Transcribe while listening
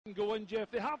Go in,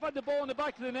 Jeff. They have had the ball in the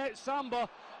back of the net. Samba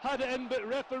had it in, but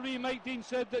referee Mike Dean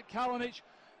said that Kalinic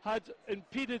had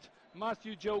impeded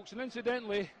Matthew Gilks. And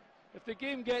incidentally, if the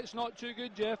game gets not too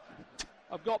good, Jeff,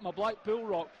 I've got my Blackpool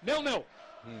rock. 0-0.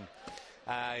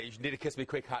 You need to kiss me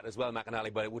quick hat as well,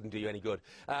 McAnally, but it wouldn't do you any good.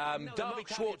 Derby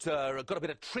Schwarzer got a bit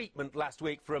of treatment last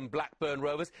week from Blackburn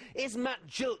Rovers. Is Matt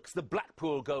Gilks, the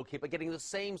Blackpool goalkeeper, getting the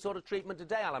same sort of treatment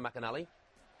today, Alan McAnally?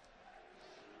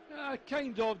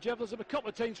 Kind of, Jeff. There's a couple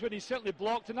of times when he's certainly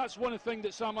blocked, and that's one of the things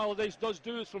that Sam Allardyce does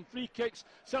do, is from free kicks,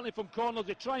 certainly from corners,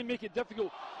 they try and make it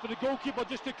difficult for the goalkeeper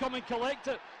just to come and collect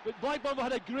it. But Blackburn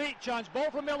had a great chance.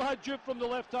 Ball from El Hadjoub from the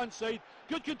left-hand side.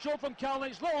 Good control from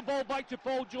Kalinic. Little ball back to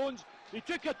Paul Jones. He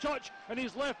took a touch, and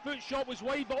his left foot shot was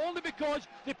wide, but only because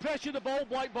they pressure the ball,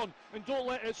 Blackburn, and don't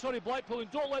let Blackpool, and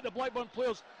don't let the Blackburn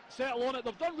players settle on it.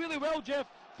 They've done really well, Jeff.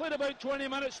 Played about 20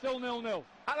 minutes, still 0-0.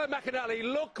 Alan McAnally,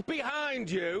 look behind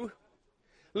you.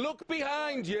 Look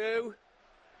behind you.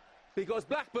 Because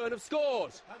Blackburn have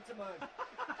scored.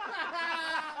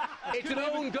 It's an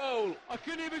own goal. I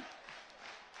couldn't even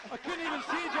see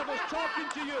it, Jeff. I was talking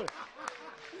to you.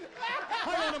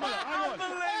 Hang on a minute,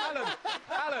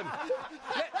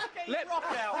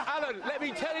 Alan, let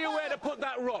me tell you where to put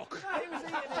that rock.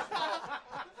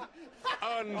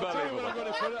 Unbelievable. I'll tell you where I'm going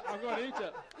to put it. I'm going to eat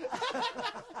it.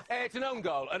 It's an own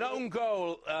goal. An own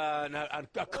goal, a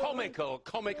comical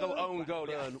own goal.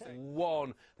 And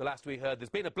one, the last we heard. There's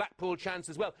been a Blackpool chance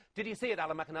as well. Did you see it,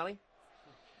 Alan McAnally?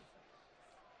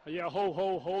 Yeah, ho,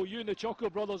 ho, ho. You and the Choco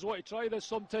Brothers want to try this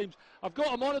sometimes. I've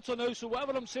got a monitor now, so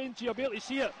whatever I'm saying to you, I'll be able to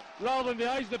see it rather than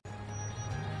the eyes.